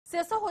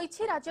शेष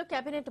होईछि राज्य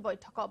कैबिनेट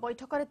बैठक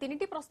में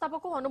 3टी प्रस्ताव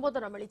को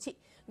अनुमोदन मिली।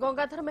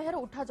 गंगाधर मेहर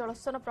उठा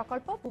जलसेचन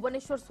प्रकल्प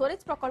भुवनेश्वर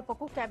स्टोरेज प्रकल्प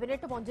को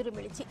कैबिनेट मंजूरी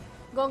मिली।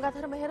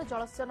 गंगाधर मेहर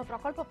जलसेचन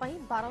प्रकल्प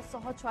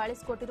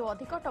 1246 कोटी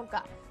अधिक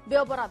टंका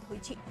व्ययबराद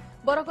होईछि।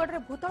 बरगढ़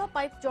में भूतल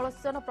पाइप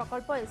जलसेचन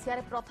प्रकल्प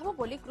एशिया प्रथम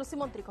बोली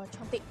कृषिमंत्री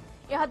कहते।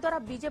 याद्वारा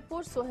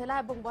बीजेपुर सोहेला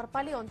और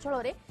बरपाली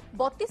अंचल में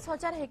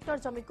 32,000 हेक्टर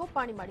जमी को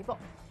पानी माड़िब।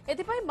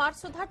 एथिपाई मार्च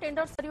सुधा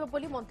टेंडर सरिब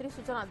बोली मंत्री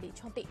सूचना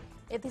देइछन्ति।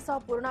 एथिसह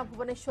पुराना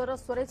भुवनेश्वर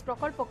स्टोरेज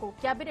प्रकल्प को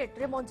कैबिनेट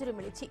रे मंजूरी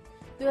मिली।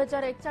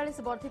 2041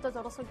 वर्धित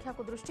जनसंख्या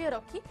को दृष्टि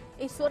रखी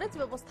ए स्टोरेज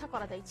व्यवस्था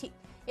करा जायछि।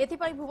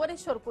 एथिपाई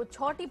भुवनेश्वर को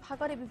 6टी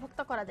भाग में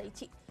विभक्त करा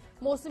जायछि।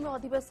 मौसुमी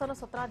अधिवेशन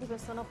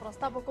सत्राधिवेशन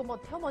प्रस्ताव को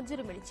मध्य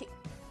मंजूरी मिली।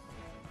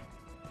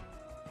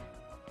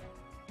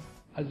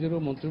 आज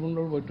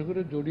मंत्रिमंडल बैठक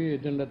में जोड़ी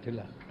एजेंडा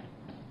थिला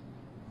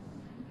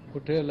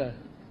गोटे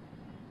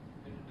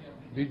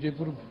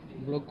बीजेपुर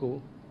ब्लॉक को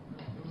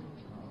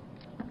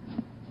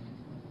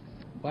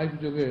पाइप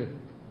जोगे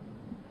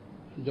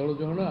जल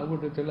जोहन आ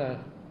गोटे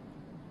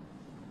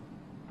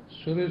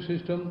स्टोरेज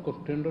सिस्टम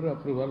टेंडर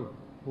अप्रूवाल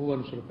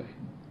भुवनेश्वर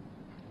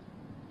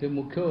ते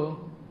मुख्य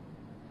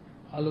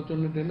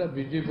आलोचना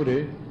बीजेपुर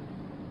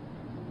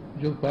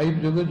जो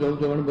पाइप जोगे जल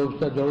जोहन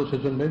व्यवस्था जल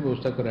सेचन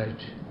व्यवस्था कराई।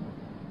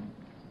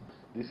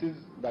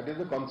 That is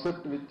the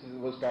concept which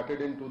was started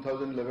in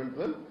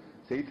 2011-12.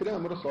 सेइथिरे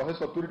हमर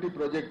 170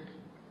 प्रोजेक्ट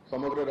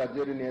समग्र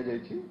राज्य रे निया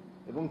जायछि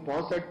एवं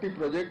 65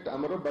 प्रोजेक्ट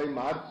हमर बाय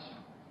मार्च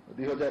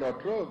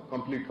 2018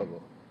 कंप्लीट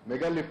हबो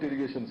मेगा लिफ्ट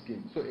इरिगेशन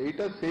स्कीम। सो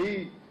एटा सेही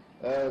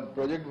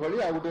प्रोजेक्ट भली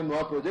आ गोटे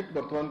नवा प्रोजेक्ट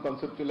वर्तमान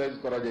कन्सेप्चुअलाइज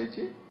करा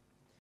जायछि।